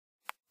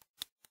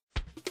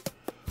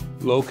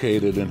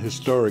Located in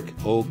historic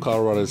Old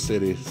Colorado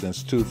City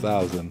since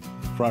 2000,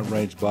 Front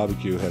Range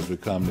Barbecue has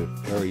become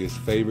the area's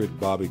favorite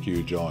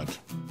barbecue joint.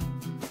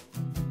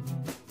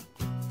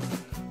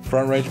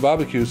 Front Range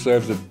Barbecue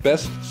serves the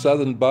best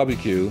Southern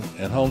barbecue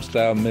and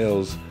homestyle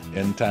meals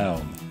in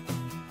town.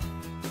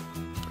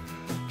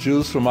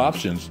 Choose from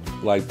options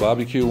like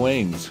barbecue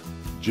wings,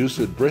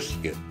 juicy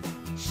brisket,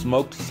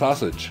 smoked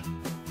sausage,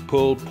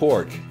 pulled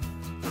pork,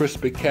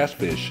 crispy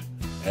catfish,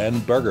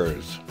 and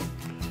burgers.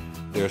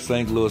 Their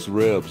St. Louis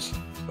ribs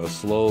are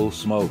slow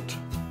smoked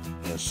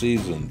and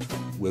seasoned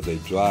with a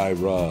dry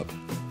rub,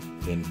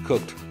 then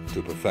cooked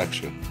to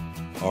perfection,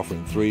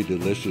 offering 3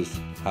 delicious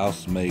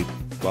house-made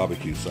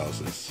barbecue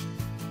sauces.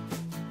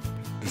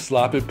 The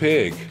sloppy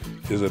pig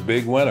is a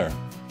big winner,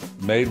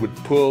 made with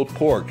pulled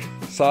pork,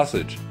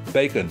 sausage,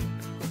 bacon,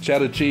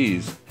 cheddar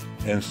cheese,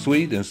 and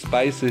sweet and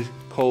spicy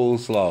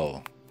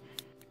coleslaw.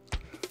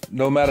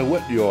 No matter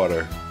what you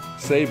order,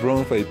 save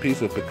room for a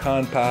piece of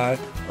pecan pie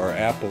or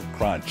apple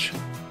crunch.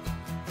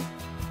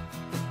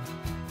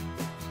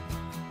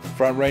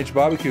 Front Range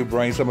Barbecue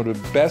brings some of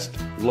the best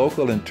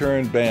local and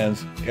touring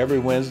bands every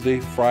Wednesday,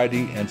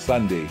 Friday, and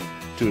Sunday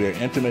to their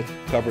intimate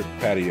covered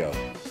patio.